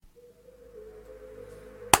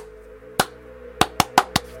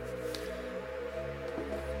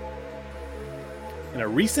In a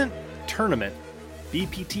recent tournament,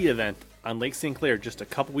 BPT event on Lake St. Clair just a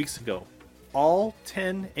couple weeks ago, all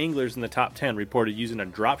 10 anglers in the top 10 reported using a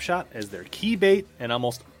drop shot as their key bait, and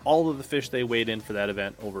almost all of the fish they weighed in for that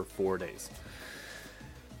event over 4 days.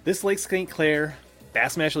 This Lake St. Clair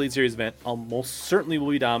Bassmaster Elite Series event almost certainly will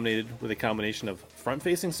be dominated with a combination of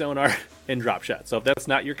front-facing sonar and drop shot. So if that's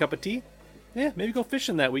not your cup of tea, maybe go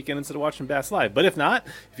fishing that weekend instead of watching Bass Live. But if not,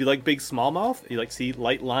 if you like big smallmouth, you like to see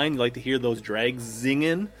light line, you like to hear those drags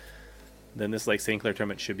zinging, then this Lake St. Clair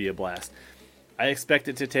tournament should be a blast. I expect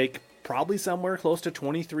it to take probably somewhere close to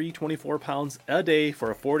 23, 24 pounds a day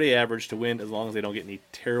for a 4-day average to win, as long as they don't get any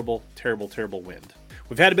terrible, terrible, terrible wind.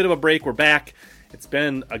 We've had a bit of a break. We're back. It's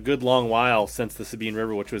been a good long while since the Sabine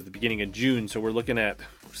River, which was the beginning of June, so we're looking at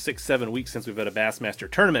 6-7 weeks since we've had a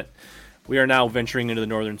Bassmaster tournament. We are now venturing into the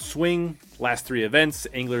Northern Swing. Last 3 events,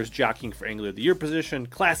 anglers jockeying for Angler of the Year position,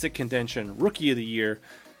 Classic contention, Rookie of the Year,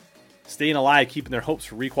 staying alive, keeping their hopes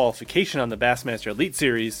for requalification on the Bassmaster Elite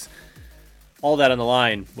Series. All that on the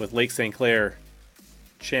line with Lake St. Clair,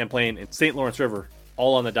 Champlain, and St. Lawrence River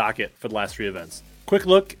all on the docket for the last 3 events. Quick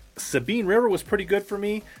look, Sabine River was pretty good for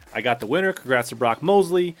me. I got the winner. Congrats to Brock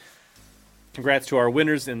Mosley. Congrats to our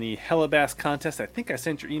winners in the HellaBass contest. I think I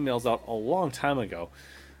sent your emails out a long time ago.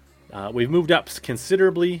 We've moved up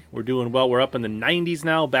considerably. We're doing well. We're up in the 90s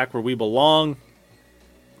now, back where we belong.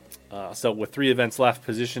 So with 3 events left,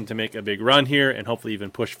 positioned to make a big run here and hopefully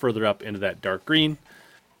even push further up into that dark green.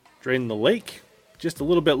 Draining the lake, just a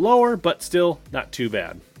little bit lower, but still not too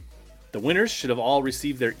bad. The winners should have all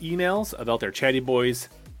received their emails about their Chatty Boys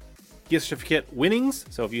gift certificate winnings.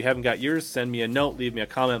 So if you haven't got yours, send me a note, leave me a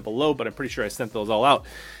comment below, but I'm pretty sure I sent those all out.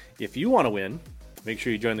 If you want to win, make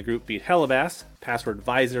sure you join the group Beat HellaBass, password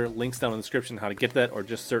Visor, links down in the description how to get that, or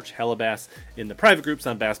just search HellaBass in the private groups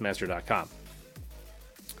on Bassmaster.com.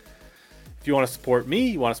 If you want to support me,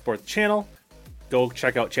 you want to support the channel, go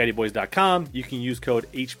check out chattyboys.com. You can use code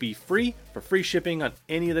HBFREE for free shipping on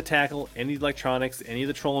any of the tackle, any electronics, any of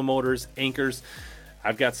the trolling motors, anchors.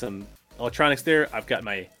 I've got some electronics there. I've got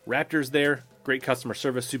my Raptors there. Great customer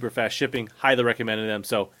service, super fast shipping. Highly recommended them.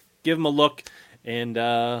 So give them a look, and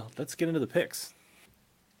let's get into the picks.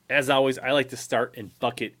 As always, I like to start in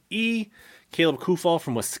bucket E. Caleb Kufal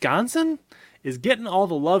from Wisconsin is getting all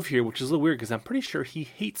the love here, which is a little weird because I'm pretty sure he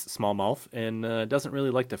hates smallmouth and doesn't really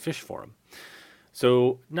like to fish for him.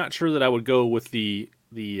 So not sure that I would go with the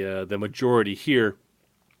majority here.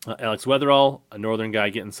 Alex Weatherall, a northern guy,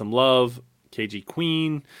 getting some love. KG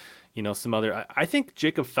Queen, some other. I think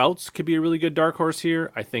Jacob Fouts could be a really good dark horse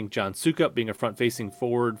here. I think John Sukup, being a front-facing,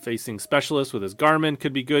 forward-facing specialist with his Garmin,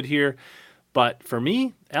 could be good here. But for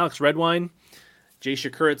me, Alex Redwine, Jay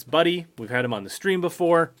Shakurit's buddy, we've had him on the stream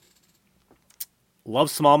before.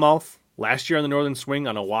 Loves smallmouth. Last year on the Northern Swing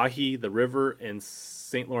on Oahe, the river, and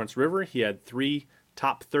St. Lawrence River, he had 3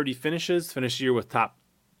 top 30 finishes. Finished the year with top,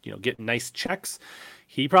 getting nice checks.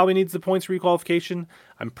 He probably needs the points requalification.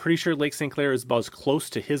 I'm pretty sure Lake St. Clair is about as close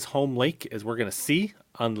to his home lake as we're going to see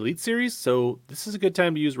on the Elite Series, so this is a good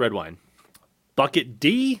time to use Redwine. Bucket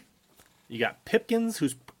D, you got Pipkins,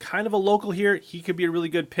 who's kind of a local here. He could be a really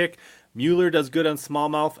good pick. Mueller does good on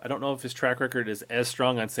smallmouth. I don't know if his track record is as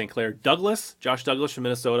strong on St. Clair. Josh Douglas from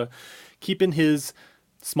Minnesota, keeping his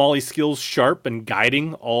Smalley skills sharp and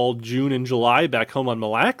guiding all June and July back home on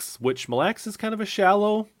Mille Lacs, which Mille Lacs is kind of a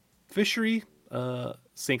shallow fishery.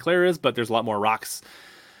 St. Clair is, but there's a lot more rocks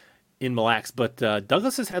in Mille Lacs. But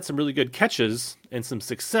Douglas has had some really good catches and some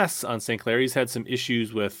success on St. Clair. He's had some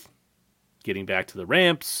issues with getting back to the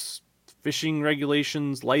ramps, fishing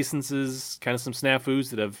regulations, licenses, kind of some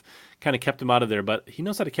snafus that have kind of kept him out of there. But he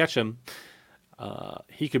knows how to catch them.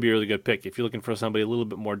 He could be a really good pick. If you're looking for somebody a little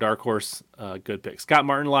bit more dark horse, good pick. Scott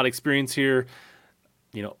Martin, a lot of experience here.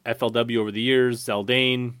 FLW over the years.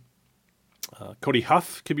 Zaldane. Cody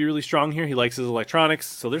Huff could be really strong here. He likes his electronics.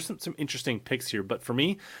 So there's some interesting picks here. But for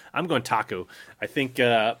me, I'm going Taku. I think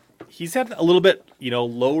he's had a little bit,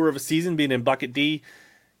 lower of a season being in bucket D.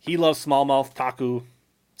 He loves smallmouth Taku.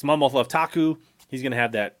 Smallmouth love Taku. He's going to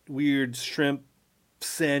have that weird shrimp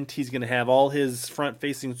scent. He's going to have all his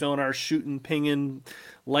front-facing sonar shooting, pinging,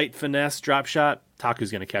 light finesse, drop shot. Taku's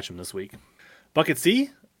going to catch him this week. Bucket C,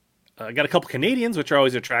 got a couple Canadians, which are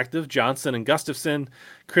always attractive. Johnson and Gustafson.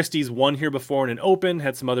 Christie's won here before in an open,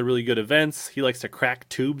 had some other really good events. He likes to crack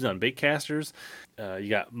tubes on bait casters. You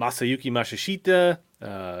got Masayuki Mashishita.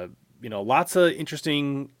 Lots of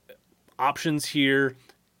interesting options here.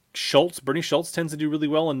 Bernie Schultz tends to do really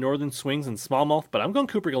well in northern swings and smallmouth, but I'm going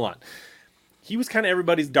Cooper Gallant. He was kind of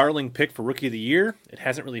everybody's darling pick for Rookie of the Year. It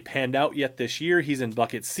hasn't really panned out yet this year. He's in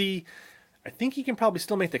bucket C. I think he can probably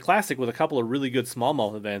still make the Classic with a couple of really good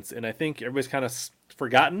smallmouth events, and I think everybody's kind of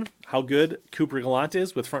forgotten how good Cooper Gallant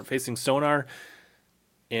is with front-facing sonar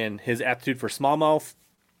and his aptitude for smallmouth.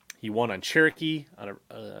 He won on Cherokee,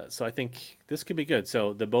 so I think this could be good.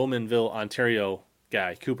 So the Bowmanville, Ontario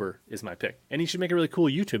guy, Cooper, is my pick, and he should make a really cool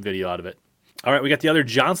YouTube video out of it. All right, we got the other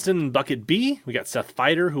Johnston in bucket B. We got Seth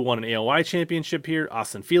Fighter, who won an AOY championship here.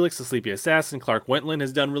 Austin Felix, the Sleepy Assassin. Clark Wentland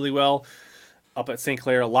has done really well up at St.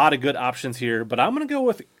 Clair. A lot of good options here, but I'm going to go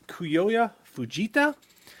with Kuyoya Fujita.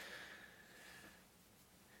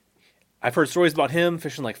 I've heard stories about him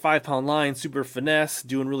fishing like 5-pound line, super finesse,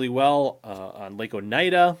 doing really well on Lake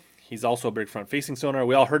Oneida. He's also a big front-facing sonar.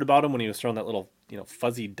 We all heard about him when he was throwing that little,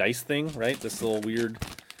 fuzzy dice thing, right? This little weird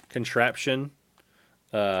contraption.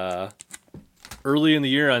 Early in the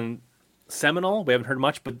year on Seminole, we haven't heard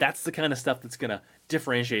much, but that's the kind of stuff that's going to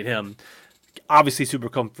differentiate him. Obviously super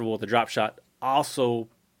comfortable with the drop shot. Also,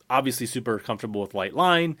 obviously super comfortable with light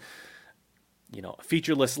line. A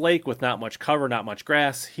featureless lake with not much cover, not much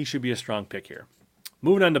grass. He should be a strong pick here.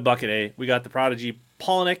 Moving on to bucket A, we got the prodigy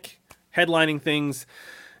Palaniuk headlining things.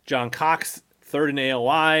 John Cox, third in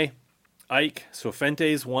AOI. Ike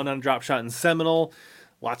Sofentes, won on drop shot in Seminole.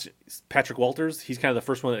 Patrick Walters, he's kind of the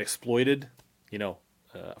first one that exploited,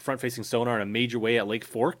 front-facing sonar in a major way at Lake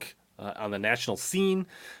Fork on the national scene.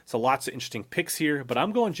 So lots of interesting picks here, but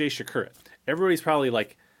I'm going Jay Shakurat. Everybody's probably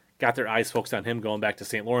got their eyes focused on him going back to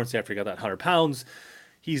St. Lawrence after he got that 100 pounds.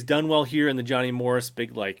 He's done well here in the Johnny Morris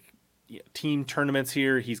big team tournaments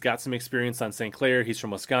here. He's got some experience on St. Clair. He's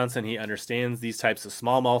from Wisconsin. He understands these types of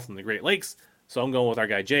smallmouth in the Great Lakes. So I'm going with our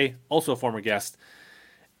guy Jay, also a former guest.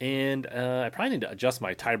 And I probably need to adjust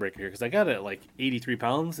my tiebreaker here because I got it at 83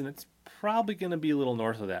 pounds, and it's probably going to be a little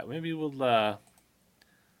north of that. Maybe we'll do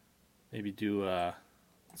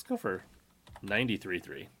let's go for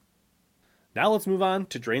 93.3. Now let's move on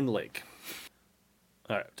to Drain the Lake.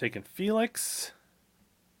 All right, taking Felix,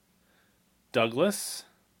 Douglas,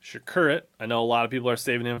 Shakurat. I know a lot of people are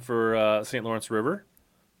saving him for St. Lawrence River.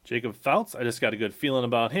 Jacob Fouts, I just got a good feeling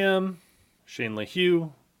about him. Shane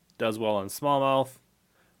LeHue does well on smallmouth.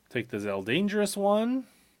 Take the Zell Dangerous one.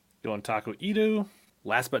 Go on Taco Idu.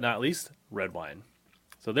 Last but not least, red wine.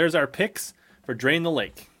 So there's our picks for Drain the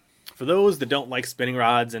Lake. For those that don't like spinning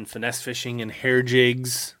rods and finesse fishing and hair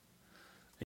jigs,